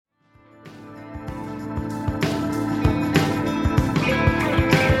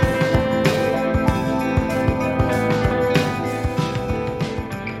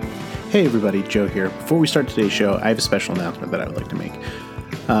Hey everybody, Joe here. Before we start today's show, I have a special announcement that I would like to make.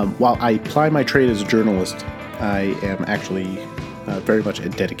 While I ply my trade as a journalist, I am actually very much a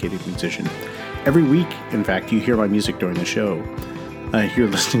dedicated musician. Every week, in fact, you hear my music during the show. You're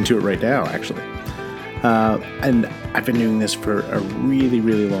listening to it right now, actually. And I've been doing this for a really,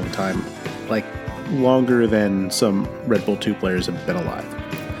 really long time, like longer than some Red Bull 2 players have been alive.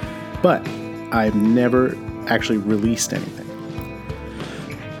 But I've never actually released anything.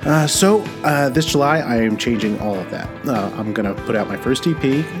 So this July, I am changing all of that. I'm going to put out my first EP.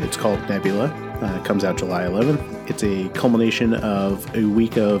 It's called Nebula. It comes out July 11th. It's a culmination of a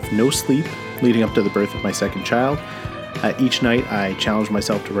week of no sleep leading up to the birth of my second child. Each night, I challenge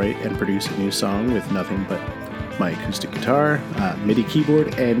myself to write and produce a new song with nothing but my acoustic guitar, MIDI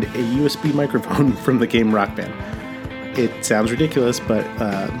keyboard, and a USB microphone from the game Rock Band. It sounds ridiculous, but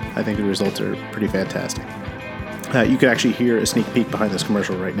I think the results are pretty fantastic. You can actually hear a sneak peek behind this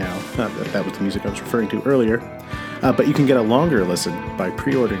commercial right now. That was the music I was referring to earlier. But you can get a longer listen by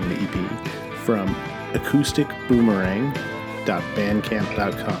pre-ordering the EP from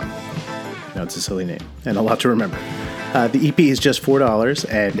acousticboomerang.bandcamp.com. Now, it's a silly name and a lot to remember. The EP is just $4,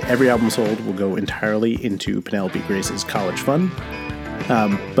 and every album sold will go entirely into Penelope Grace's college fund.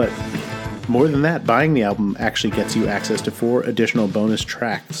 But more than that, buying the album actually gets you access to 4 additional bonus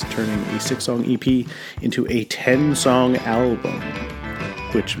tracks, turning a 6-song EP into a 10-song album,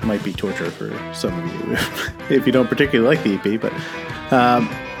 which might be torture for some of you if you don't particularly like the EP, but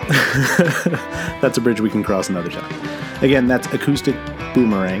that's a bridge we can cross another time. Again, that's Acoustic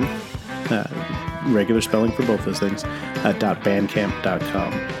Boomerang, regular spelling for both those things,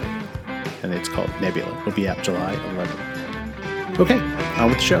 .bandcamp.com, and it's called Nebula. It'll be out July 11th. Okay, on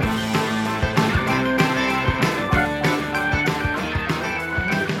with the show.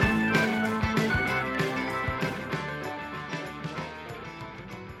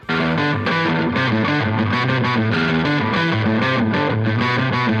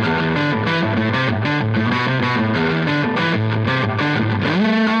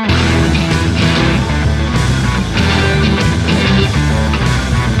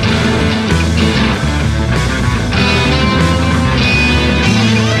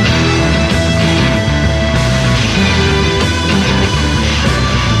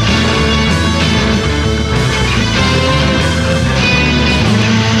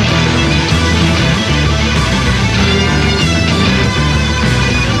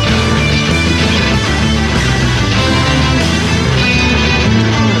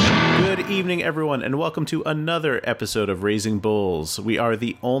 And welcome to another episode of Raising Bulls. We are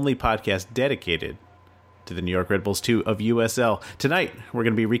the only podcast dedicated to the New York Red Bulls 2 of USL. Tonight, we're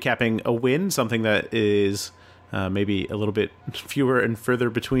going to be recapping a win, something that is maybe a little bit fewer and further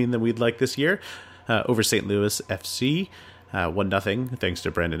between than we'd like this year, over St. Louis FC, 1-0, thanks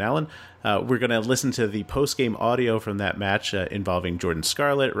to Brandon Allen. We're going to listen to the post-game audio from that match involving Jordan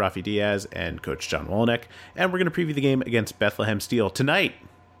Scarlett, Rafi Diaz, and Coach John Wolyniec, and we're going to preview the game against Bethlehem Steel. Tonight,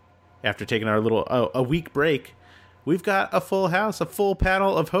 after taking our little a week break, we've got a full house, a full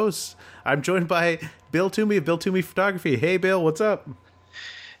panel of hosts. I'm joined by Bill Toomey of Bill Toomey Photography. Hey, Bill, what's up?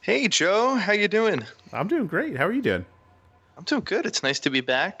 Hey, Joe. How you doing? I'm doing great. How are you doing? I'm doing good. It's nice to be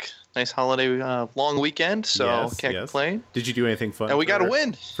back. Nice holiday long weekend, so can't complain. Did you do anything fun? And we got a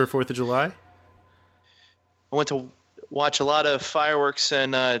win. For 4th of July? I went to watch a lot of fireworks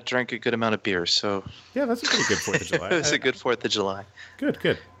and drank a good amount of beer. So yeah, that's a pretty good 4th of July. It was a good 4th of July.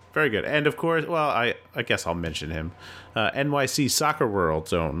 Good. Very good. And of course, well, I guess I'll mention him. NYC Soccer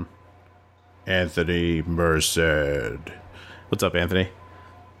World's own Anthony Merced. What's up, Anthony?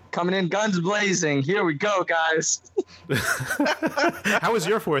 Coming in guns blazing. Here we go, guys. How was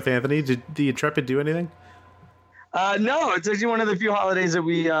your 4th, Anthony? Did the Intrepid do anything? No, it's actually one of the few holidays that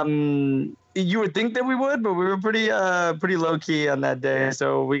we you would think that we would, but we were pretty low key on that day,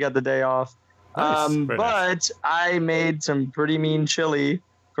 so we got the day off. Nice. But nice. I made some pretty mean chili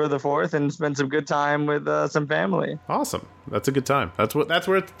for the 4th and spent some good time with some family. Awesome. That's a good time. That's what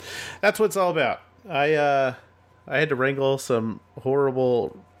it's all about. I had to wrangle some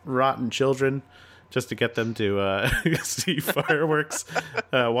horrible, rotten children just to get them to see fireworks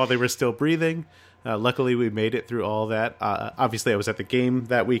while they were still breathing. Luckily, we made it through all that. Obviously, I was at the game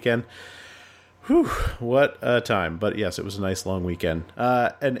that weekend. Whew, what a time. But yes, it was a nice long weekend.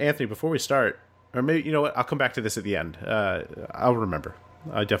 And Anthony, before we start, or maybe, you know what, I'll come back to this at the end. I'll remember.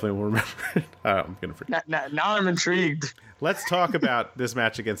 I definitely will remember it. I'm going to forget. Now I'm intrigued. Let's talk about this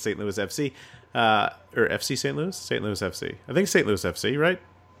match against St. Louis FC. Or FC St. Louis? St. Louis FC. I think St. Louis FC, right?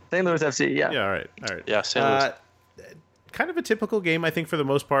 St. Louis FC, yeah. Yeah, all right. Yeah, St. Louis. kind of a typical game, I think, for the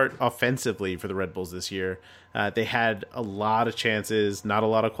most part, offensively for the Red Bulls this year. They had a lot of chances, not a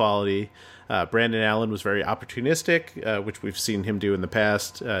lot of quality. Brandon Allen was very opportunistic, which we've seen him do in the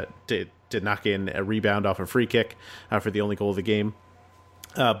past, to knock in a rebound off a free kick for the only goal of the game.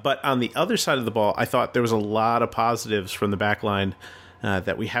 But on the other side of the ball, I thought there was a lot of positives from the back line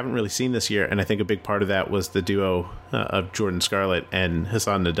that we haven't really seen this year, and I think a big part of that was the duo of Jordan Scarlett and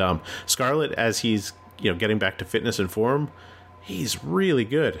Hassan Nadam. Scarlett, as he's getting back to fitness and form, he's really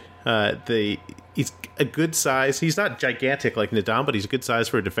good. He's a good size. He's not gigantic like Nadam, but he's a good size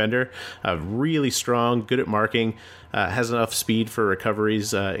for a defender. Really strong, good at marking, has enough speed for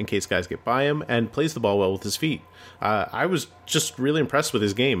recoveries in case guys get by him, and plays the ball well with his feet. I was just really impressed with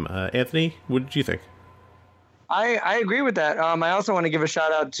his game. Anthony, what did you think? I agree with that. I also want to give a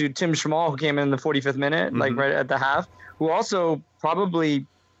shout out to Tim Schmal, who came in the 45th minute, like right at the half, who also probably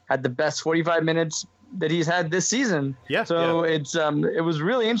had the best 45 minutes that he's had this season. Yeah. So it was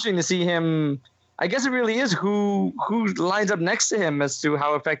really interesting to see him. I guess it really is who lines up next to him as to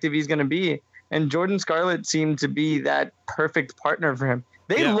how effective he's going to be. And Jordan Scarlett seemed to be that perfect partner for him.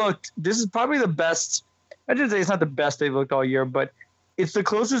 This is probably the best. I didn't say it's not the best they've looked all year, but it's the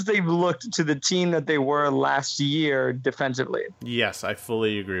closest they've looked to the team that they were last year defensively. Yes, I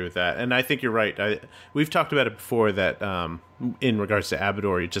fully agree with that. And I think you're right. We've talked about it before that in regards to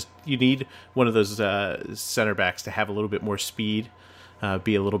Abador, you need one of those center backs to have a little bit more speed,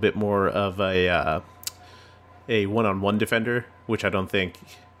 be a little bit more of a one-on-one defender, which I don't think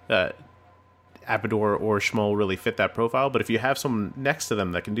Abador or Schmal really fit that profile. But if you have someone next to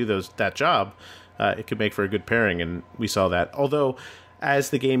them that can do that job, it could make for a good pairing, and we saw that. Although, as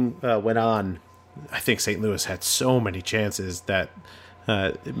the game went on, I think St. Louis had so many chances that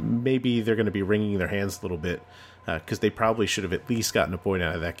maybe they're going to be wringing their hands a little bit, because they probably should have at least gotten a point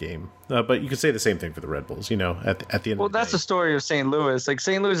out of that game. But you could say the same thing for the Red Bulls, at the end of the day. Well, that's the story of St. Louis. Like,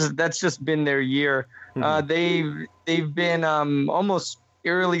 St. Louis, that's just been their year. Mm-hmm. They've been almost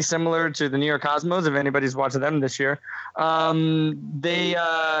eerily similar to the New York Cosmos, if anybody's watching them this year. They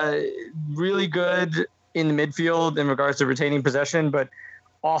really good in the midfield in regards to retaining possession, but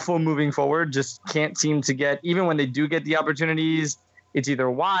awful moving forward. Just can't seem to get, even when they do get the opportunities, it's either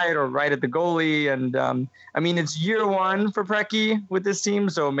wide or right at the goalie. And it's year one for Preki with this team,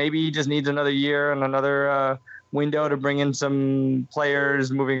 so maybe he just needs another year and another window to bring in some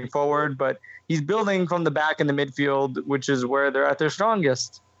players moving forward. But he's building from the back in the midfield, which is where they're at their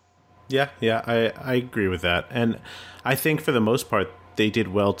strongest. Yeah, I agree with that. And I think for the most part, they did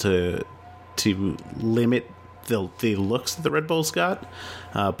well to limit the looks that the Red Bulls got,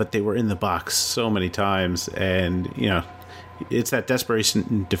 but they were in the box so many times, and it's that desperation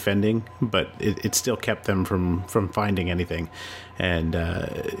in defending, but it still kept them from finding anything. And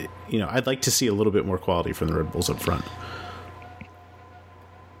I'd like to see a little bit more quality from the Red Bulls up front.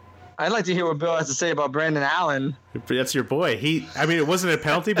 I'd like to hear what Bill has to say about Brandon Allen. That's your boy. It wasn't a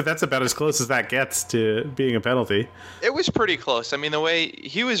penalty, but that's about as close as that gets to being a penalty. It was pretty close. The way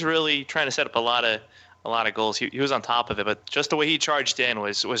he was really trying to set up a lot of goals. He was on top of it, but just the way he charged in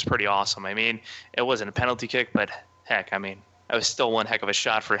was pretty awesome. It wasn't a penalty kick, but heck, it was still one heck of a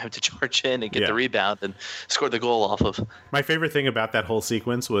shot for him to charge in and get the rebound and score the goal off of. My favorite thing about that whole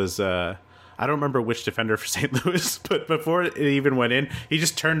sequence was I don't remember which defender for St. Louis, but before it even went in, he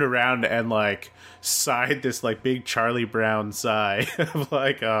just turned around and sighed this big Charlie Brown sigh of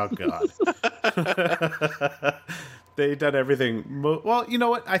oh God. They done everything. Well, you know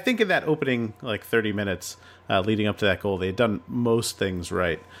what? I think in that opening 30 minutes leading up to that goal, they had done most things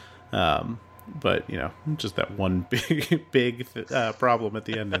right. But just that one big problem at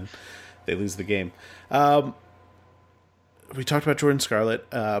the end, and they lose the game. We talked about Jordan Scarlett.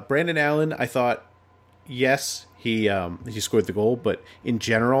 Brandon Allen, I thought, yes, he scored the goal, but in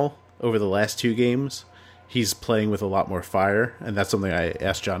general, over the last two games, he's playing with a lot more fire, and that's something I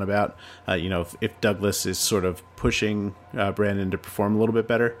asked John about. If Douglas is sort of pushing Brandon to perform a little bit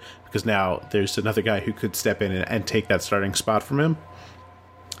better, because now there's another guy who could step in and take that starting spot from him.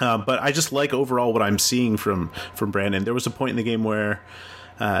 But I just like overall what I'm seeing from Brandon. There was a point in the game where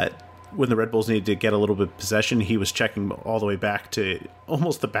when the Red Bulls needed to get a little bit of possession, he was checking all the way back to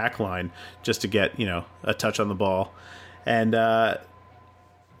almost the back line just to get, a touch on the ball. And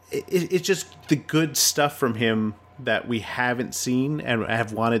it's just the good stuff from him that we haven't seen and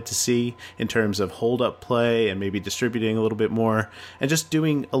have wanted to see in terms of hold-up play and maybe distributing a little bit more and just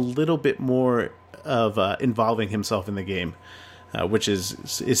doing a little bit more of involving himself in the game, which is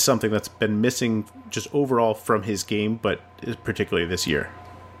something that's been missing just overall from his game, but particularly this year.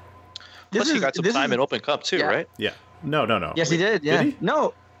 Plus, he got some time in Open Cup too, right? Yeah. No. Yes, he did. Yeah. Did he?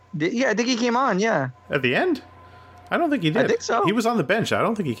 No. Yeah, I think he came on. Yeah. At the end? I don't think he did. I think so. He was on the bench. I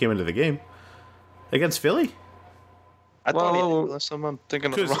don't think he came into the game against Philly. I thought Well, he, unless I'm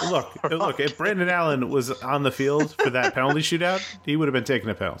thinking of the Because wrong. look, if Brandon Allen was on the field for that penalty shootout, he would have been taking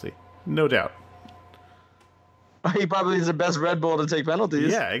a penalty, no doubt. He probably is the best Red Bull to take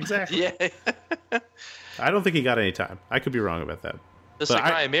penalties. Yeah, exactly. Yeah. I don't think he got any time. I could be wrong about that. Just But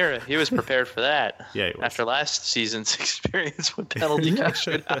like I- Ryan Mira, he was prepared for that. Yeah, he was. After last season's experience with penalty Yeah. kick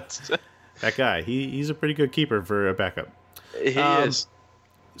shootouts. That guy, he's a pretty good keeper for a backup. He is.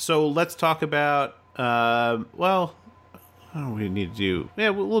 So let's talk about, what do we need to do? Yeah,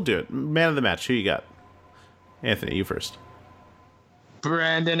 we'll do it. Man of the match, who you got? Anthony, you first.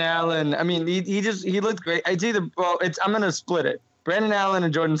 Brandon Allen. I mean, he looked great. I'm gonna split it. Brandon Allen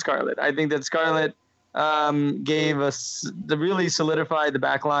and Jordan Scarlett. I think that Scarlett gave us really solidified the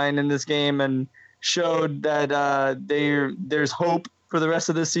back line in this game and showed that there's hope for the rest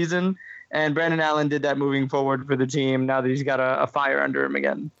of this season. And Brandon Allen did that moving forward for the team now that he's got a fire under him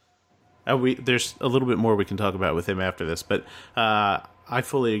again. There's a little bit more we can talk about with him after this, but I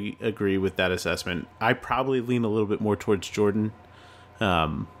fully agree with that assessment. I probably lean a little bit more towards Jordan,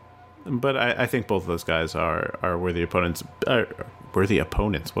 but I think both of those guys are worthy opponents. Worthy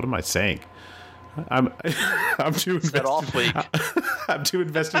opponents. What am I saying? I'm too invested. That off week. I'm too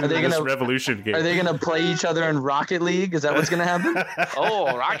invested in they this gonna- Revolution game. Are they going to play each other in Rocket League? Is that what's going to happen?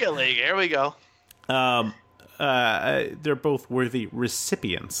 Oh, Rocket League. Here we go. They're both worthy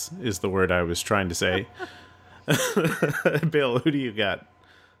recipients, is the word I was trying to say. Bill, who do you got?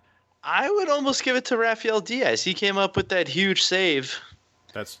 I would almost give it to Rafael Diaz. He came up with that huge save,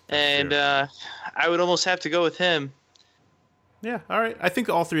 That's and true. I would almost have to go with him. Yeah, all right. I think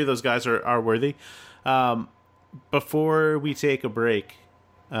all three of those guys are worthy. Before we take a break,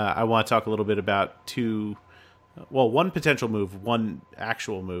 I want to talk a little bit about one potential move, one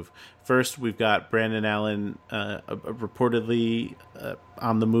actual move. First, we've got Brandon Allen reportedly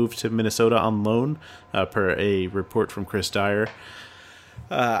on the move to Minnesota on loan, per a report from Chris Dyer.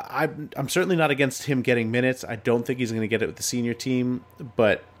 I'm certainly not against him getting minutes. I don't think he's going to get it with the senior team,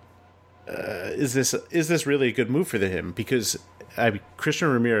 but is this really a good move for him? Because Christian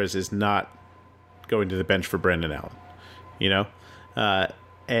Ramirez is not going to the bench for Brandon Allen, you know?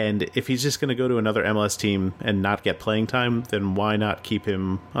 And if he's just going to go to another MLS team and not get playing time, then why not keep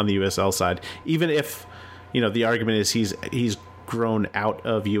him on the USL side? Even if, the argument is he's grown out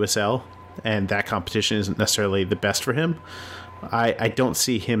of USL and that competition isn't necessarily the best for him, I don't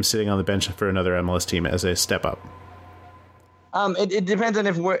see him sitting on the bench for another MLS team as a step up. It depends on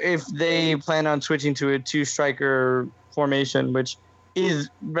if they plan on switching to a 2-striker formation, which is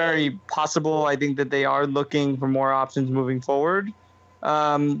very possible. I think that they are looking for more options moving forward.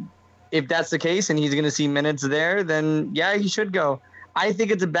 If that's the case and he's going to see minutes there, then yeah, he should go. I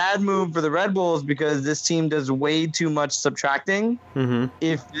think it's a bad move for the Red Bulls because this team does way too much subtracting. Mm-hmm.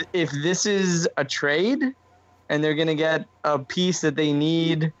 If this is a trade and they're going to get a piece that they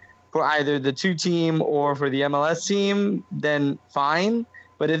need for either the 2 team or for the MLS team, then fine.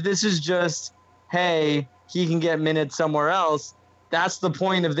 But if this is just, hey, he can get minutes somewhere else, that's the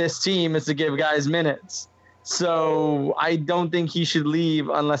point of this team, is to give guys minutes. So I don't think he should leave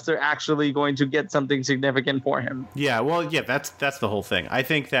unless they're actually going to get something significant for him. Yeah, well, yeah, that's the whole thing. I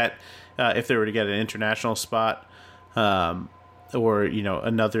think that if they were to get an international spot, or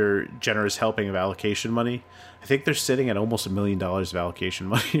another generous helping of allocation money, I think they're sitting at almost $1 million of allocation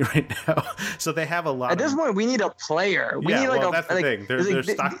money right now. So they have a lot. At this point, we need a player. We need that's the thing. They're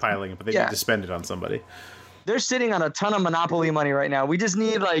stockpiling it, but they need to spend it on somebody. They're sitting on a ton of Monopoly money right now. We just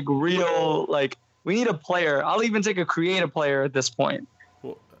need we need a player. I'll even take a creative player at this point.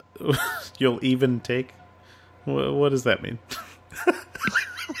 You'll even take? What does that mean?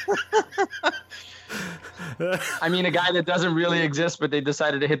 I mean, a guy that doesn't really exist, but they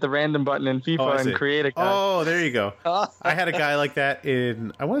decided to hit the random button in FIFA and create a guy. Oh, there you go. I had a guy like that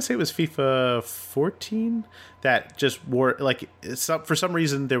in, I want to say it was FIFA 14, that just wore, for some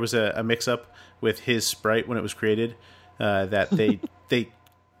reason there was a mix-up with his sprite when it was created, that they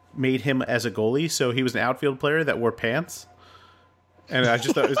made him as a goalie, so he was an outfield player that wore pants. And I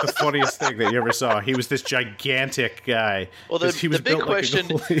just thought it was the funniest thing that you ever saw. He was this gigantic guy. Well, the big question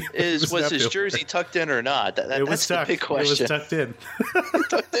is, was his jersey tucked in or not? That's the big question. It was tucked in.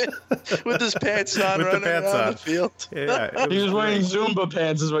 Tucked in with his pants on, running around the field. Yeah, he was wearing Zumba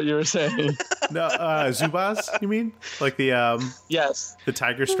pants, is what you were saying. No, Zubaz, you mean? Like the yes, the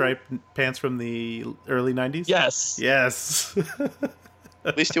tiger stripe pants from the early 90s? Yes. Yes.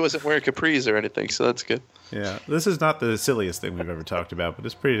 At least he wasn't wearing capris or anything, so that's good. Yeah, this is not the silliest thing we've ever talked about, but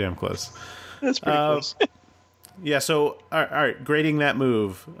it's pretty damn close. That's pretty close. Yeah, so all right, grading that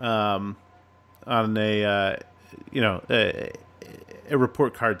move on a a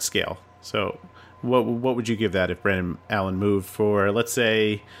report card scale. So what would you give that if Brandon Allen moved for, let's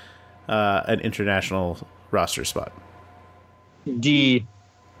say, an international roster spot? D.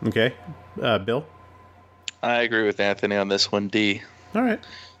 Okay. Bill? I agree with Anthony on this one, D. All right.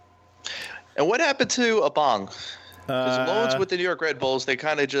 And what happened to Abong? Because loans with the New York Red Bulls, they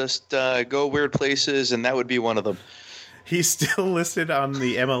kind of just go weird places, and that would be one of them. He's still listed on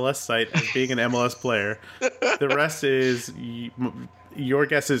the MLS site as being an MLS player. The rest is your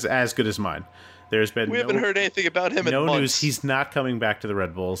guess is as good as mine. There's been we haven't heard anything about him in months. No news. He's not coming back to the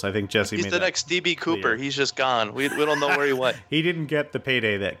Red Bulls. I think Jesse He's made the that next DB Cooper. clear. He's just gone. We don't know where he went. He didn't get the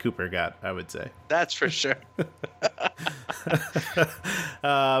payday that Cooper got, I would say. That's for sure.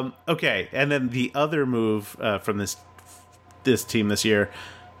 Okay, and then the other move from this team this year,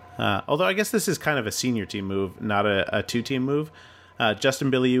 although I guess this is kind of a senior team move, not a two-team move. Justin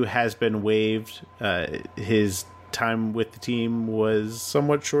Bilyeu has been waived. His time with the team was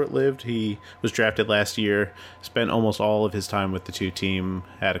somewhat short-lived. He was drafted last year, spent almost all of his time with the two-team,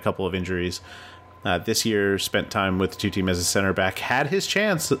 had a couple of injuries. This year, spent time with the two-team as a center back, had his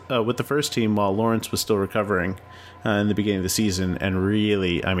chance with the first team while Lawrence was still recovering in the beginning of the season, and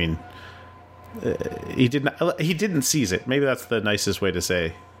really, I mean, he didn't seize it. Maybe that's the nicest way to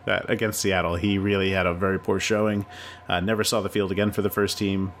say that. Against Seattle, he really had a very poor showing. Never saw the field again for the first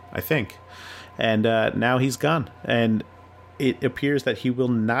team, I think. And now he's gone. And it appears that he will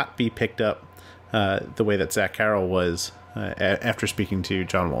not be picked up the way that Zach Carroll was after speaking to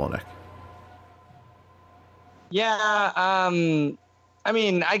John Wolyniec. Yeah, I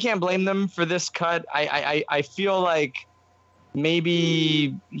mean, I can't blame them for this cut. I feel like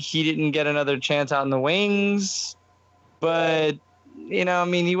maybe he didn't get another chance out in the wings, but, I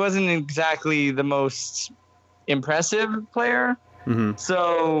mean, he wasn't exactly the most impressive player. Mm-hmm.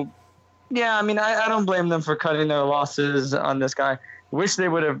 So, yeah, I mean, I don't blame them for cutting their losses on this guy. Wish they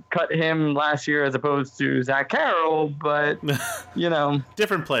would have cut him last year as opposed to Zach Carroll, but,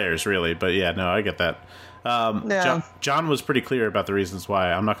 Different players, really, but yeah, no, I get that. Yeah. John was pretty clear about the reasons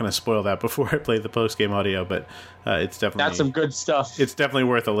why. I'm not going to spoil that before I play the post-game audio, but it's definitely... That's some good stuff. It's definitely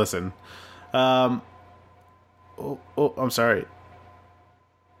worth a listen. I'm sorry.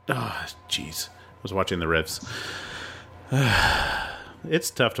 Oh, jeez. I was watching the Revs. It's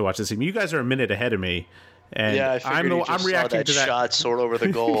tough to watch this team. You guys are a minute ahead of me. And yeah, I figured I'm reacting saw that to that shot sort over the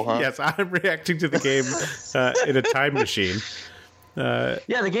goal, huh? Yes, I'm reacting to the game in a time machine.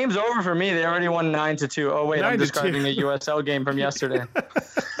 Yeah, the game's over for me. They already won 9-2. Oh wait, I'm 9-2. describing a USL game from yesterday.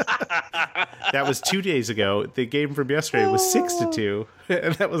 That was 2 days ago. The game from yesterday was 6-2,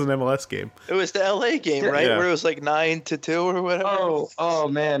 and that was an MLS game. It was the LA game, right? Yeah. Where it was like 9-2 or whatever. Oh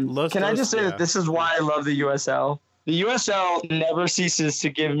man. Can I just say yeah. that this is why I love the USL? The USL never ceases to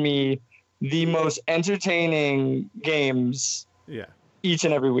give me the most entertaining games each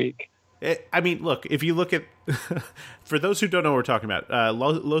and every week. I mean, look, if you look at... for those who don't know what we're talking about,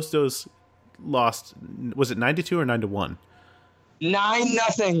 Los Dos lost... Was it 9-2 or 9-1?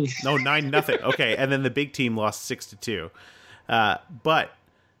 9-0. No, 9-0. Okay, and then the big team lost 6-2. But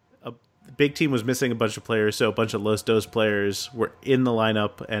the big team was missing a bunch of players, so a bunch of Los Dos players were in the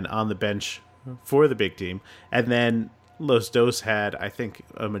lineup and on the bench for the big team. And then Los Dos had, I think,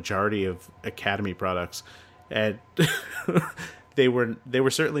 a majority of academy products. And... They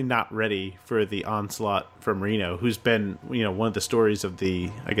were certainly not ready for the onslaught from Reno, who's been one of the stories of the,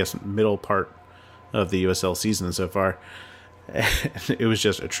 I guess, middle part of the USL season so far. It was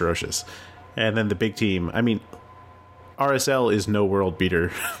just atrocious. And then the big team, I mean, RSL is no world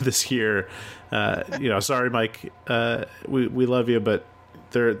beater this year. Sorry, Mike, we love you, but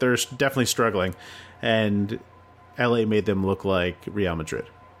they're definitely struggling, and LA made them look like Real Madrid.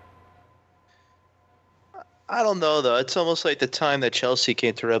 I don't know, though. It's almost like the time that Chelsea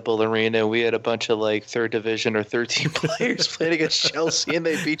came to Red Bull Arena. We had a bunch of, like, third division or 13 players playing against Chelsea, and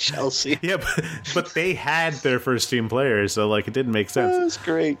they beat Chelsea. Yeah, but they had their first team players, so, like, it didn't make sense. That was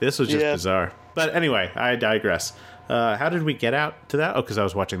great. This was just bizarre. But anyway, I digress. How did we get out to that? Oh, because I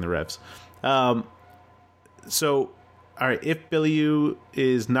was watching the Revs. So, all right, if Bilyeu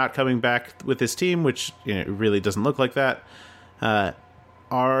is not coming back with his team, which it really doesn't look like that,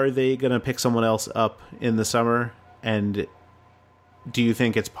 are they going to pick someone else up in the summer? And do you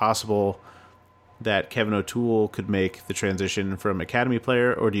think it's possible that Kevin O'Toole could make the transition from academy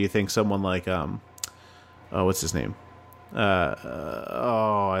player, or do you think someone like what's his name?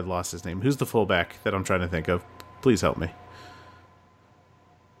 I lost his name. Who's the fullback that I'm trying to think of? Please help me.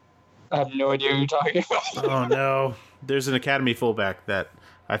 I have no idea who you're talking about. Oh no, there's an academy fullback that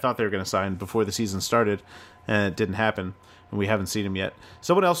I thought they were going to sign before the season started, and it didn't happen. and we haven't seen him yet.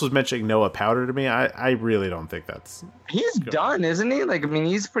 Someone else was mentioning Noah Powder to me. I really don't think that's... He's done, isn't he? Like, I mean,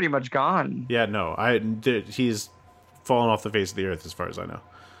 he's pretty much gone. Yeah, no. He's fallen off the face of the earth as far as I know.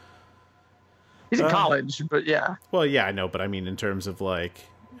 He's in college, but yeah. Well, yeah, I know, but I mean in terms of, like,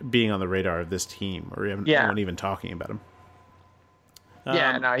 being on the radar of this team, or no one even talking about him.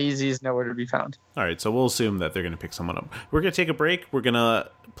 Yeah, no, he's nowhere to be found. All right, so we'll assume that they're going to pick someone up. We're going to take a break. We're going to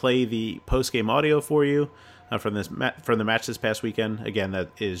play the post-game audio for you from the match this past weekend. Again, that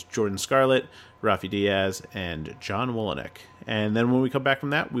is Jordan Scarlett, Rafi Diaz, and John Wolyniec. And then when we come back from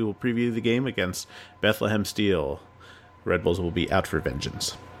that, we will preview the game against Bethlehem Steel. Red Bulls will be out for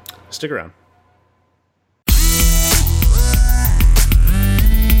vengeance. Stick around.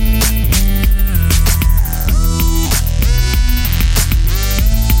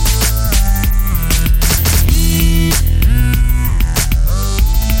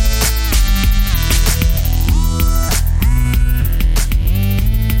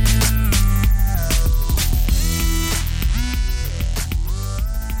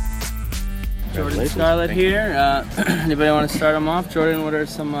 Scarlett here. Anybody want to start them off? Jordan, what are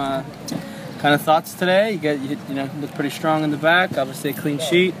some kind of thoughts today? You look pretty strong in the back. Obviously a clean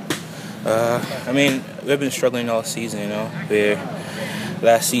sheet. I mean, we've been struggling all season.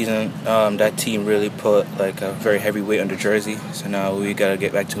 Last season that team really put like a very heavy weight on the jersey. So now we gotta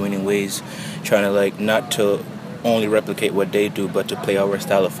get back to winning ways, trying to like not to only replicate what they do, but to play our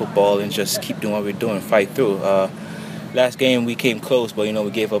style of football and just keep doing what we're doing, fight through. Last game we came close, but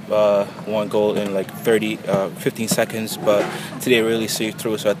we gave up one goal in like 15 seconds. But today really saved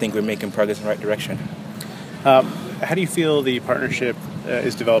through, so I think we're making progress in the right direction. How do you feel the partnership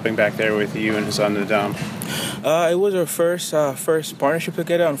is developing back there with you and Hassan Nadam? It was our first partnership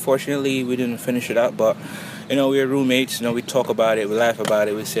together. Unfortunately, we didn't finish it up, but we're roommates. We talk about it, we laugh about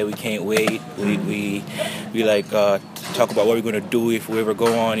it. We say we can't wait. We talk about what we're gonna do if we ever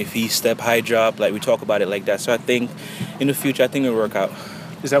go on. If he step high drop, like we talk about it like that. So I think in the future, it'll work out.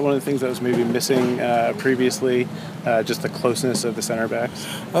 Is that one of the things that was maybe missing previously? Just the closeness of the center backs?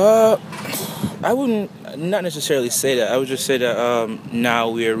 I wouldn't not necessarily say that. I would just say that now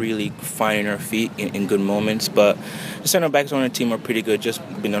we are really finding our feet in good moments. But the center backs on the team are pretty good, just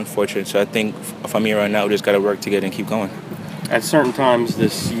been unfortunate. So I think from here on out, we just got to work together and keep going. At certain times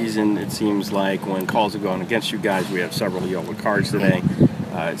this season, it seems like when calls are going against you guys, we have several yellow cards today.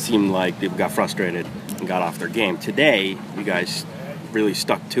 It seemed like they got frustrated and got off their game. Today, you guys really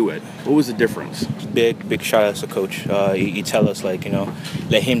stuck to it. What was the difference? Big shout out to coach. He tell us let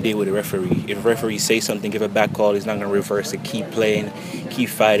him deal with the referee. If the referee say something, give a back call, he's not gonna reverse it. Keep playing, keep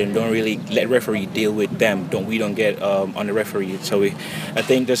fighting. Don't really let referee deal with them. We don't get on the referee. So I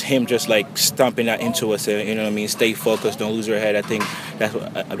think just him like stomping that into us. Stay focused, don't lose your head. I think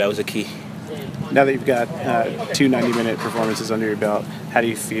that was a key. Now that you've got two 90-minute performances under your belt, how do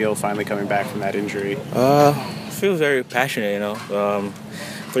you feel finally coming back from that injury? I feel very passionate,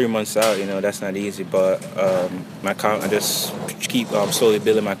 3 months out, that's not easy, but I just keep slowly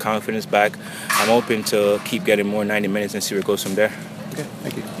building my confidence back. I'm hoping to keep getting more 90 minutes and see where it goes from there. Okay,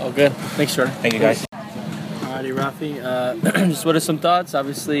 thank you. All good. Thanks, Jordan. Thank you, guys. Alrighty, Rafi. Just what are some thoughts?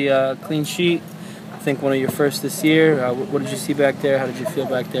 Obviously, clean sheet. I think one of your first this year. What did you see back there? How did you feel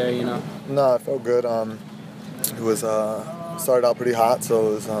back there? No, I felt good. It was started out pretty hot,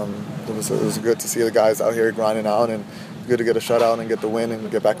 so it was good to see the guys out here grinding out, and good to get a shutout and get the win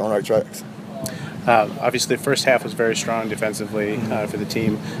and get back on the right tracks. Obviously, the first half was very strong defensively for the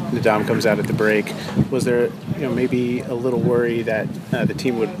team. Nadam comes out at the break. Was there, maybe a little worry that the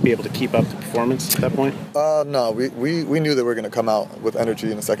team would be able to keep up the performance at that point? No, we knew that we were going to come out with energy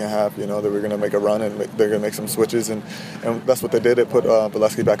in the second half. That we were going to make a run and they're going to make some switches, and that's what they did. They put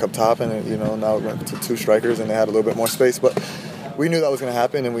Bolesky back up top, and now it went to two strikers, and they had a little bit more space. But we knew that was going to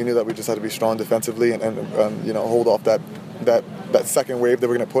happen, and we knew that we just had to be strong defensively and hold off that second wave that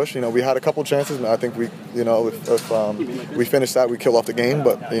we're going to push. We had a couple chances, and I think we, if we finished that, we kill off the game.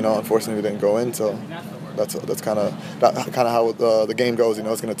 But unfortunately, we didn't go in. So that's kind of how the game goes.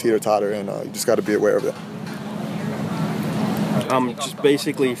 It's going to teeter totter, and you just got to be aware of it. Just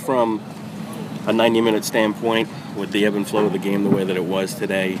basically from a 90-minute standpoint, with the ebb and flow of the game the way that it was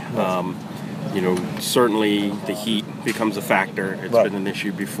today. Certainly the heat becomes a factor. It's been an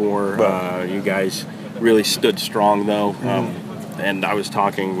issue before. You guys really stood strong, though. And I was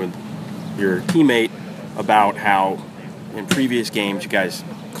talking with your teammate about how in previous games you guys,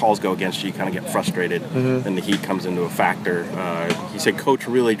 calls go against you kind of get frustrated, and the heat comes into a factor. He said Coach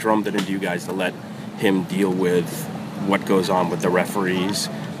really drummed it into you guys to let him deal with what goes on with the referees.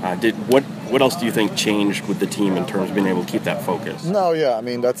 what else do you think changed with the team in terms of being able to keep that focus? No, yeah, I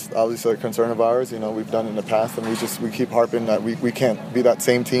mean that's obviously a concern of ours. You know, we've done it in the past, and we keep harping that we can't be that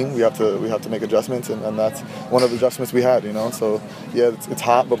same team. We have to make adjustments, and that's one of the adjustments we had. You know, so yeah, it's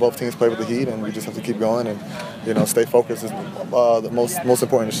hot, but both teams play with the heat, and we just have to keep going and stay focused. Is the most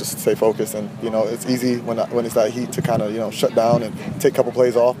important is just to stay focused, and it's easy when it's that heat to kind of shut down and take a couple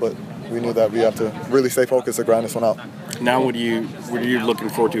plays off, but we knew that we have to really stay focused and grind this one out. Now, what are you looking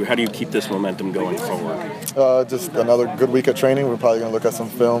forward to? How do you keep this momentum going forward? Just another good week of training. We're probably going to look at some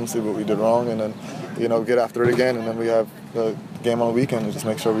film, see what we did wrong, and then get after it again. And then we have the game on the weekend and just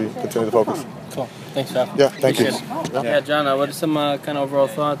make sure we continue to focus. Cool. Thanks, Ralph. Yeah, thank you. Yeah, John, what are some kind of overall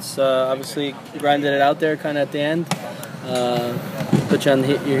thoughts? Obviously, grinded it out there kind of at the end. Put you on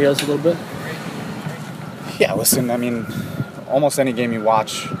your heels a little bit? Yeah, listen, I mean, almost any game you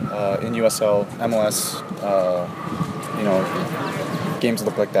watch in USL, MLS, games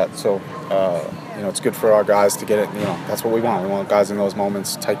look like that. So, it's good for our guys to get it. That's what we want. We want guys in those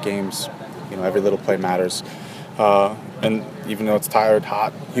moments, tight games. Every little play matters. And even though it's tired,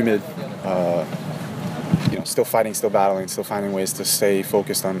 hot, humid, still fighting, still battling, still finding ways to stay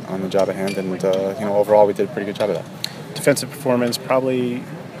focused on the job at hand. And, overall, we did a pretty good job of that. Defensive performance, probably,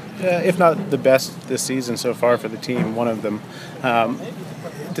 if not the best this season so far for the team, one of them.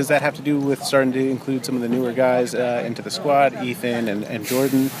 Does that have to do with starting to include some of the newer guys into the squad, Ethan and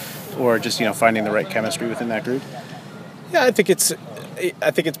Jordan, or just finding the right chemistry within that group? Yeah, I think it's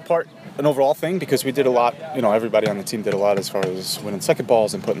part an overall thing because we did a lot. Everybody on the team did a lot as far as winning second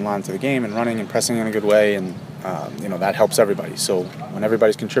balls and putting line to the game and running and pressing in a good way, and that helps everybody. So when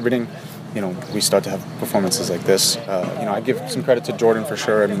everybody's contributing, we start to have performances like this. I give some credit to Jordan for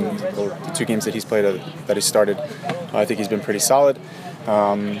sure. I mean, the 2 games that he's played, that he started, I think he's been pretty solid.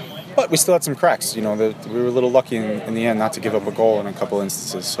 But we still had some cracks. We were a little lucky in the end not to give up a goal in a couple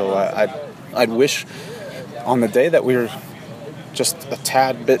instances. So I'd wish on the day that we were just a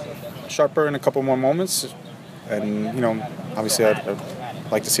tad bit sharper in a couple more moments. And, obviously I'd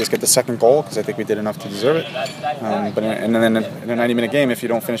like to see us get the second goal because I think we did enough to deserve it. But in a 90-minute game, if you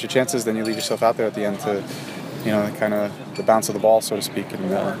don't finish your chances, then you leave yourself out there at the end to, kind of the bounce of the ball, so to speak.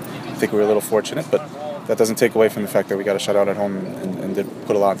 And I think we were a little fortunate, but that doesn't take away from the fact that we got a shutout at home and did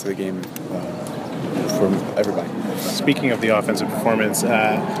put a lot into the game for everybody. Speaking of the offensive performance,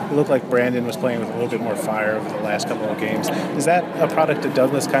 it looked like Brandon was playing with a little bit more fire over the last couple of games. Is that a product of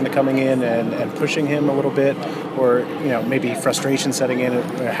Douglas kind of coming in and pushing him a little bit, or maybe frustration setting in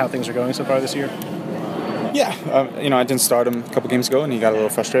at how things are going so far this year? Yeah, I didn't start him a couple games ago, and he got a little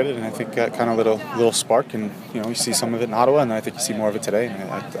frustrated, and I think got kind of a little spark, and you see some of it in Ottawa, and I think you see more of it today. And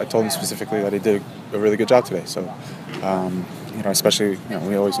I told him specifically that he did a really good job today. So, especially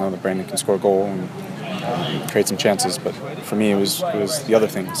we always know that Brandon can score a goal and create some chances, but for me it was the other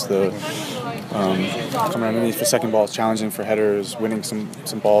things, the coming underneath for second balls, challenging for headers, winning some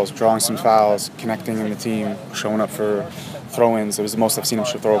balls, drawing some fouls, connecting in the team, showing up for throw-ins. It was the most I've seen him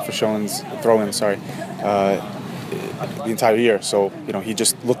throw-ins, the entire year. So he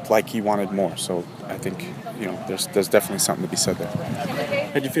just looked like he wanted more. So I think there's definitely something to be said there.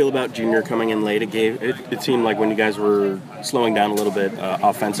 How'd you feel about Junior coming in late? It seemed like when you guys were slowing down a little bit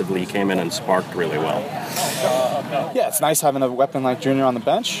offensively, he came in and sparked really well. Yeah, it's nice having a weapon like Junior on the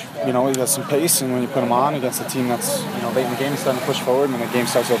bench. He has some pace, and when you put him on against a team that's late in the game, he's starting to push forward, and when the game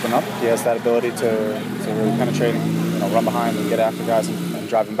starts to open up, he has that ability to really penetrate and run behind and get after guys and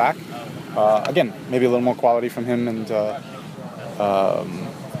drive them back. Again, maybe a little more quality from him, and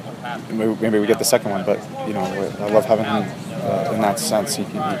maybe we get the second one. But I love having him in that sense. He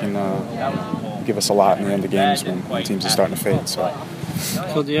can give us a lot in the end of games when teams are starting to fade. So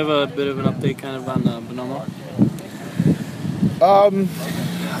do you have a bit of an update kind of on Bonomo?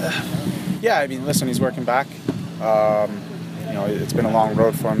 Yeah, I mean, listen, he's working back. It's been a long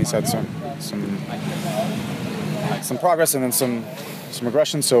road for him. He's had some progress and then some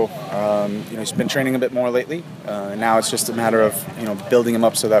aggression. So, he's been training a bit more lately. And now it's just a matter of, building him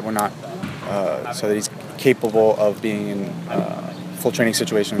up so that we're not, so that he's capable of being in full training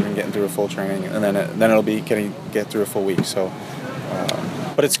situation and getting through a full training. And then it'll be get through a full week. So,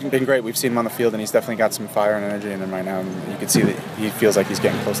 but it's been great. We've seen him on the field, and he's definitely got some fire and energy in him right now. And you can see that he feels like he's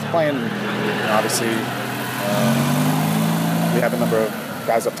getting close to playing. And obviously, we have a number of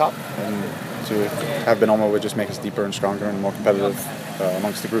guys up top, and to have Bonomo would just make us deeper and stronger and more competitive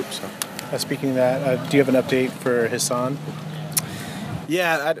amongst the group. So, speaking of that, do you have an update for Hassan?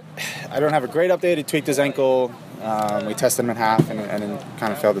 Yeah, I don't have a great update. He tweaked his ankle. We tested him in half and then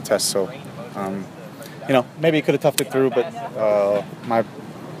kind of failed the test. So, maybe he could have toughed it through, but my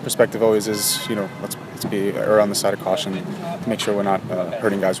perspective always is, let's be err on the side of caution to make sure we're not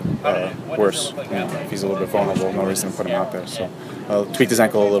hurting guys worse. If he's a little bit vulnerable, no reason to put him out there. So tweaked his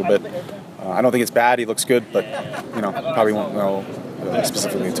ankle a little bit. I don't think it's bad. He looks good, but probably won't know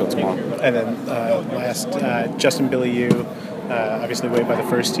specifically until tomorrow. And then last, Justin Billiou, obviously waived by the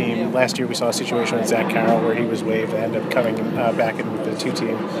first team. Last year we saw a situation with Zach Carroll where he was waived and ended up coming back in with the 2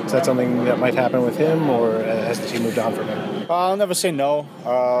 team. Is that something that might happen with him, or has the team moved on from him? I'll never say no,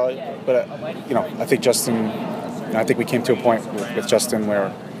 but I think Justin. I think we came to a point with Justin where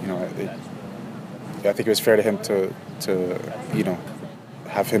I think it was fair to him to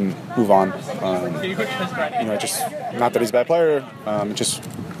have him move on. Just not that he's a bad player. Just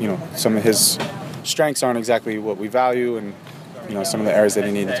some of his strengths aren't exactly what we value, and some of the areas that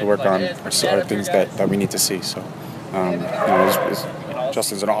he needed to work on are things that we need to see. So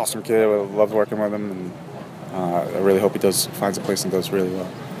Justin's an awesome kid. I love working with him, and I really hope he finds a place and does really well.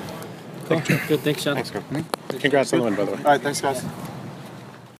 Cool. Good. Thanks, Sean. Thanks, man. Congrats on the win, by the way. All right, thanks, guys.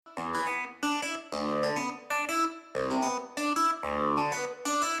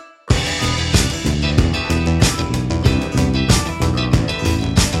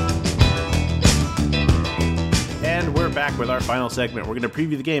 Back with our final segment. We're going to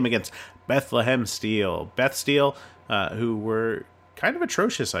preview the game against Bethlehem Steel. Beth Steel, who were kind of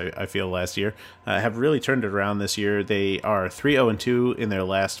atrocious, I feel, last year, have really turned it around this year. They are 3-0-2 in their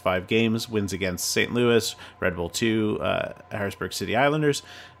last 5 games. Wins against St. Louis, Red Bull 2, Harrisburg City Islanders,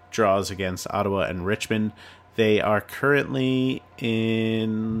 draws against Ottawa and Richmond. They are currently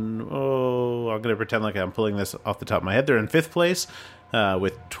in, I'm going to pretend like I'm pulling this off the top of my head. They're in 5th place.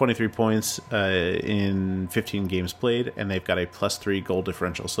 With 23 points in 15 games played, and they've got a +3 goal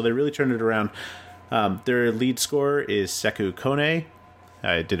differential. So they really turned it around. Their lead scorer is Sekou Kone.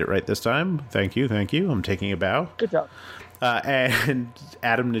 I did it right this time. Thank you. I'm taking a bow. Good job. And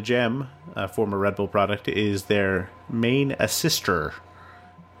Adam Najem, a former Red Bull product, is their main assister.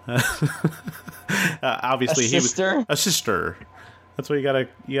 Obviously, assister? Assister. That's what you gotta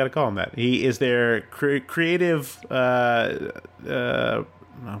call him that. He is their creative. I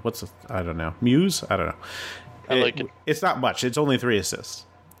don't know. Muse. I don't know. I like it. It's not much. It's only 3 assists.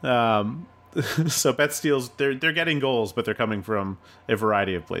 So Beth Steel's they're getting goals, but they're coming from a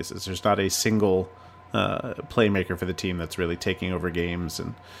variety of places. There's not a single playmaker for the team that's really taking over games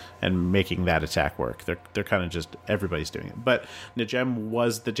and making that attack work. They're kind of just everybody's doing it. But Najem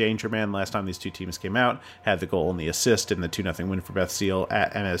was the danger man last time these 2 teams came out, had the goal and the assist in the 2-0 win for Beth Steel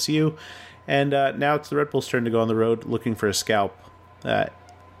at MSU. And now it's the Red Bulls' turn to go on the road looking for a scalp.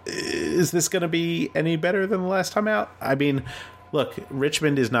 Is this going to be any better than the last time out? I mean, look,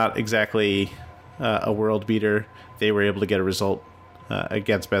 Richmond is not exactly a world beater. They were able to get a result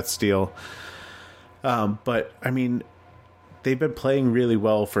against Beth Steel. But, I mean, they've been playing really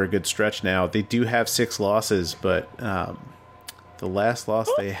well for a good stretch now. They do have 6 losses, but the last loss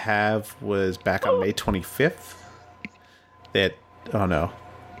they have was back on May 25th. Oh, no.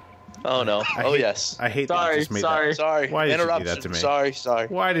 Yes. I hate that you just made that. Sorry. Why did you do that to me? Sorry.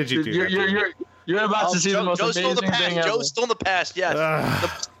 Why did you do that? You're about to see the most amazing thing ever. Joe's still in the past, yes. The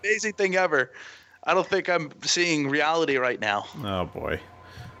most amazing thing ever. I don't think I'm seeing reality right now. Oh, boy.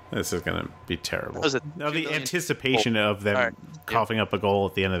 This is going to be terrible. Now, the anticipation of them coughing up a goal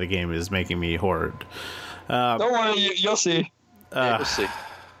at the end of the game is making me horrid. Don't worry, you'll see. We'll see.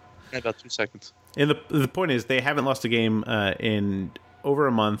 In about 2 seconds. And the point is, they haven't lost a game in over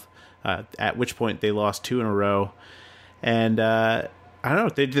a month, at which point they lost 2 in a row. And I don't know,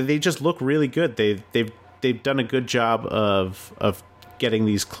 they just look really good. They've done a good job of getting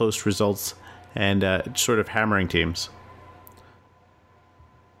these close results and sort of hammering teams.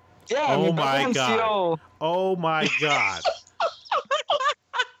 Yeah, oh my god! Oh my god!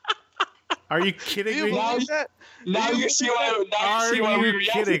 Are you kidding me? Now you see why we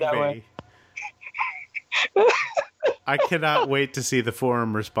reacted that way. I cannot wait to see the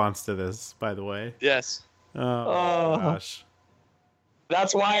forum response to this. By the way, yes. Oh gosh.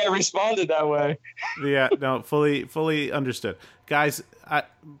 That's why I responded that way. Yeah, no, fully understood, guys.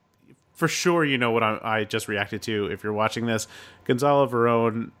 For sure, you know what I just reacted to. If you're watching this, Gonzalo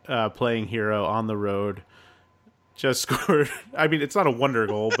Verón playing hero on the road just scored. I mean, it's not a wonder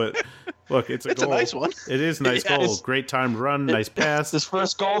goal, but look, it's a goal. A nice one. It is a nice goal. Great timed run, nice pass. His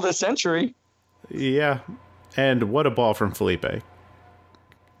first goal of the century. Yeah, and what a ball from Felipe.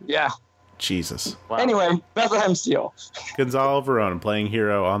 Yeah. Jesus. Wow. Anyway, Bethlehem Steel. Gonzalo Verón playing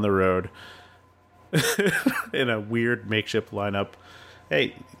hero on the road in a weird makeshift lineup.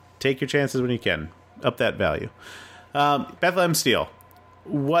 Hey, take your chances when you can. Up that value. Bethlehem Steel.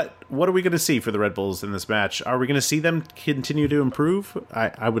 what are we going to see for the Red Bulls in this match? Are we going to see them continue to improve?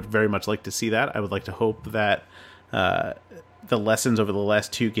 I would very much like to see that. I would like to hope that the lessons over the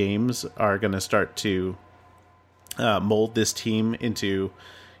last 2 games are going to start to mold this team into,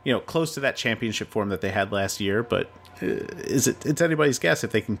 close to that championship form that they had last year. But it's anybody's guess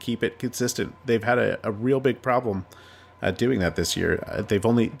if they can keep it consistent. They've had a real big problem doing that this year.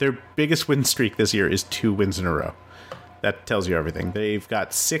 Their biggest win streak this year is 2 wins in a row. That tells you everything. They've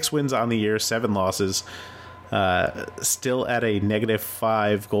got 6 wins on the year, 7 losses, still at a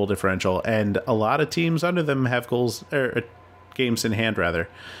 -5 goal differential, and a lot of teams under them have games in hand rather.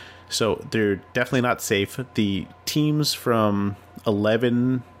 So they're definitely not safe. The teams from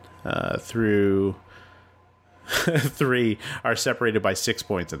 11 through 3 are separated by 6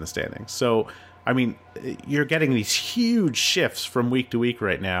 points in the standings. So, I mean, you're getting these huge shifts from week to week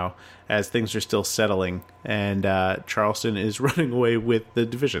right now as things are still settling, and Charleston is running away with the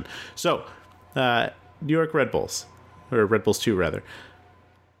division. So, New York Red Bulls, or Red Bulls 2 rather.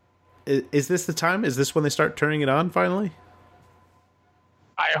 Is this the time? Is this when they start turning it on finally?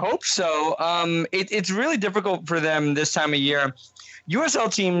 I hope so. It's really difficult for them this time of year. USL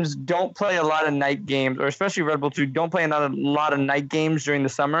teams don't play a lot of night games, or especially Red Bull 2 don't play a lot of night games during the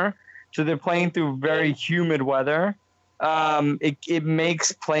summer. So they're playing through very humid weather. It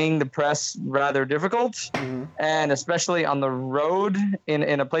makes playing the press rather difficult, and especially on the road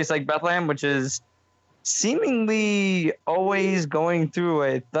in a place like Bethlehem, which is seemingly always going through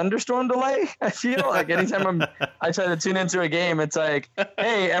a thunderstorm delay. I feel like anytime I try to tune into a game, it's like,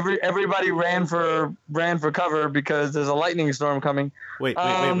 hey, everybody ran for cover because there's a lightning storm coming. Wait,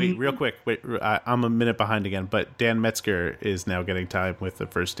 real quick. I'm a minute behind again, but Dan Metzger is now getting time with the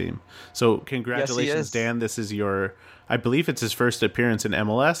first team. So congratulations, yes, Dan. This is I believe it's his first appearance in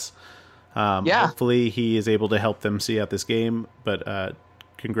MLS. Yeah. Hopefully he is able to help them see out this game, but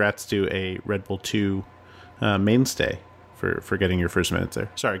congrats to a Red Bull 2 mainstay for getting your first minutes there.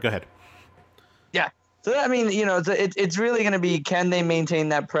 Sorry, go ahead. Yeah. So, I mean, it's really going to be, can they maintain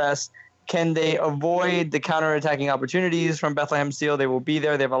that press? Can they avoid the counterattacking opportunities from Bethlehem Steel? They will be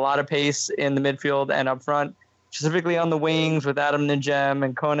there. They have a lot of pace in the midfield and up front, specifically on the wings with Adam Najem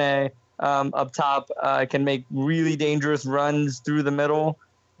and Kone up top, can make really dangerous runs through the middle.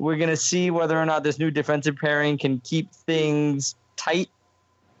 We're going to see whether or not this new defensive pairing can keep things tight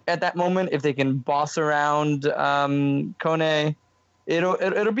at that moment. If they can boss around Kone,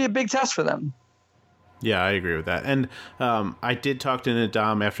 it'll be a big test for them. Yeah, I agree with that. And I did talk to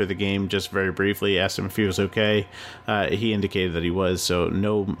Nadam after the game just very briefly, asked him if he was okay. He indicated that he was, so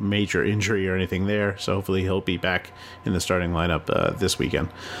no major injury or anything there. So hopefully he'll be back in the starting lineup this weekend.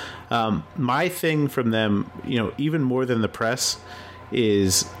 My thing from them, even more than the press,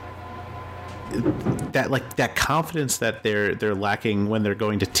 is that confidence that they're lacking when they're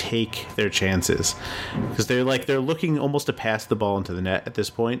going to take their chances, because they're looking almost to pass the ball into the net at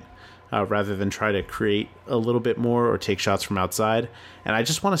this point, rather than try to create a little bit more or take shots from outside. And I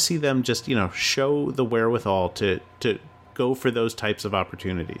just want to see them just show the wherewithal to go for those types of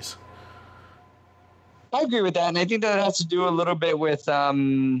opportunities. I agree with that, and I think that has to do a little bit with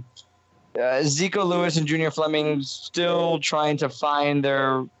Zico Lewis and Junior Fleming still trying to find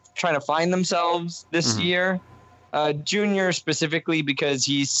themselves this year. Junior specifically because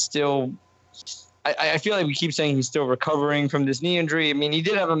he's still. I feel like we keep saying he's still recovering from this knee injury. I mean, he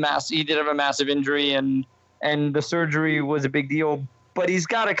did have a massive injury, and the surgery was a big deal. But he's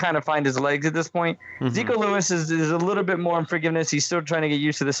got to kind of find his legs at this point. Zico Lewis is a little bit more in forgiveness. He's still trying to get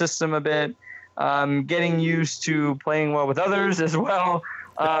used to the system a bit, getting used to playing well with others as well.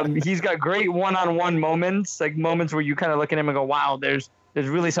 He's got great one-on-one moments, like moments where you kind of look at him and go, "Wow, there's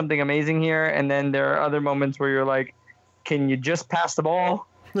really something amazing here." And then there are other moments where you're like, "Can you just pass the ball?"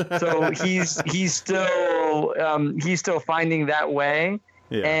 So he's still finding that way.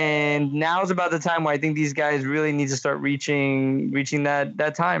 Yeah. And now's about the time where I think these guys really need to start reaching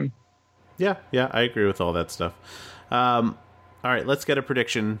that time. Yeah, I agree with all that stuff. All right, let's get a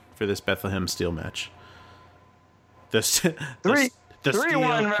prediction for this Bethlehem Steel match. The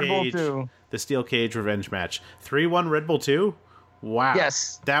 3-1 Red Bull 2. The Steel Cage revenge match. 3-1 Red Bull 2? Wow.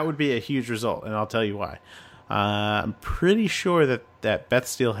 Yes. That would be a huge result, and I'll tell you why. I'm pretty sure that Beth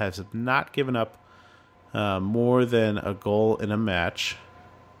Steel has not given up more than a goal in a match.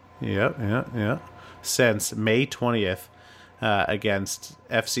 Yeah. Since May 20th against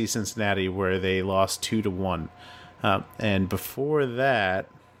FC Cincinnati, where they lost 2-1. And before that,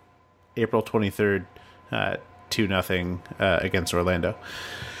 April 23rd, 2-0 against Orlando.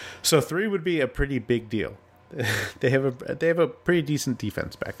 So 3 would be a pretty big deal. They have a pretty decent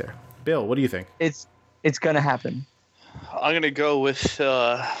defense back there. Bill, what do you think? It's going to happen. I'm gonna go with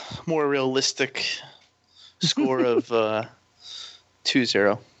more realistic score of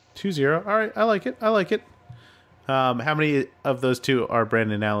 2-0. 2-0. All right, I like it. How many of those two are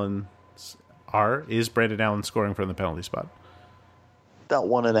Brandon Allen? Is Brandon Allen scoring from the penalty spot? About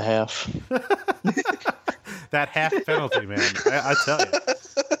 1.5. That half penalty, man. I tell you,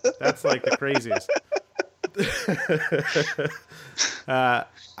 that's like the craziest. I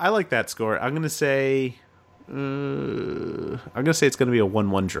like that score. I'm gonna say it's gonna be a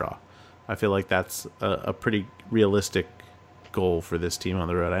 1-1 draw. I feel like that's a pretty realistic goal for this team on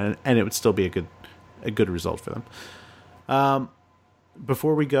the road, and it would still be a good result for them.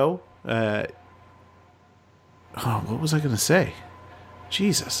 Before we go, what was I gonna say?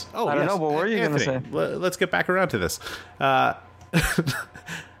 Jesus. Oh, I don't know. What were you going to say? Let's get back around to this.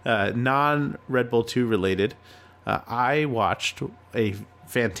 Non Red Bull 2 related. I watched a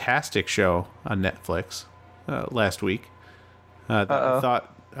fantastic show on Netflix last week that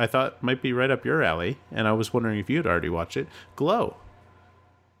I thought might be right up your alley, and I was wondering if you had already watched it. Glow.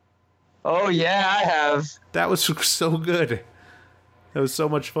 Oh yeah, I have. That was so good. It was so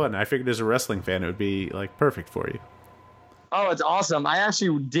much fun. I figured as a wrestling fan, it would be like perfect for you. Oh, it's awesome. I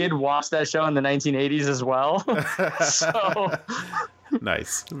actually did watch that show in the 1980s as well. So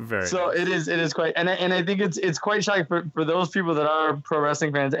nice. Very so nice. It is quite, and I think it's quite shocking for those people that are pro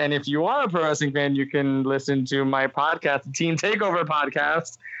wrestling fans. And if you are a pro wrestling fan, you can listen to my podcast, the Team Takeover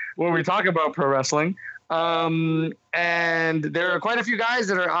podcast, where we talk about pro wrestling. And there are quite a few guys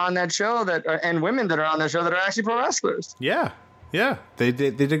that are on that show and women that are on that show that are actually pro wrestlers. Yeah. They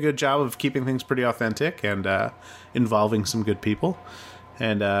did a good job of keeping things pretty authentic and involving some good people.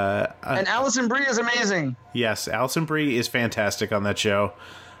 And Alison Brie is amazing. Yes, Alison Brie is fantastic on that show.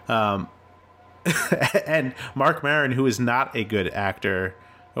 And Mark Maron, who is not a good actor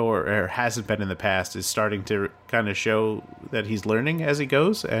or hasn't been in the past, is starting to kind of show that he's learning as he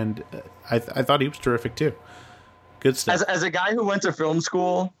goes. And I thought he was terrific too. Good stuff. As a guy who went to film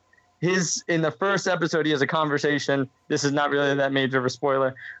school, in the first episode, he has a conversation. This is not really that major of a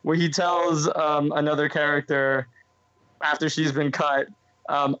spoiler, where he tells another character after she's been cut,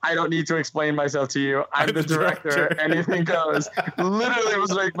 I don't need to explain myself to you. I'm the director. Anything goes. Literally, it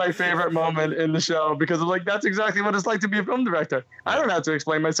was like my favorite moment in the show because I'm like, that's exactly what it's like to be a film director. I don't have to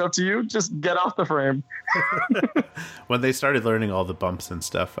explain myself to you. Just get off the frame. When they started learning all the bumps and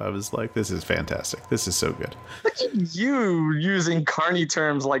stuff, I was like, this is fantastic. This is so good. Look at you using carny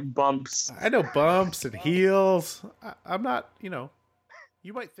terms like bumps. I know bumps and heels. I'm not,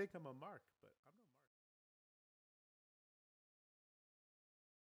 you might think I'm a mark.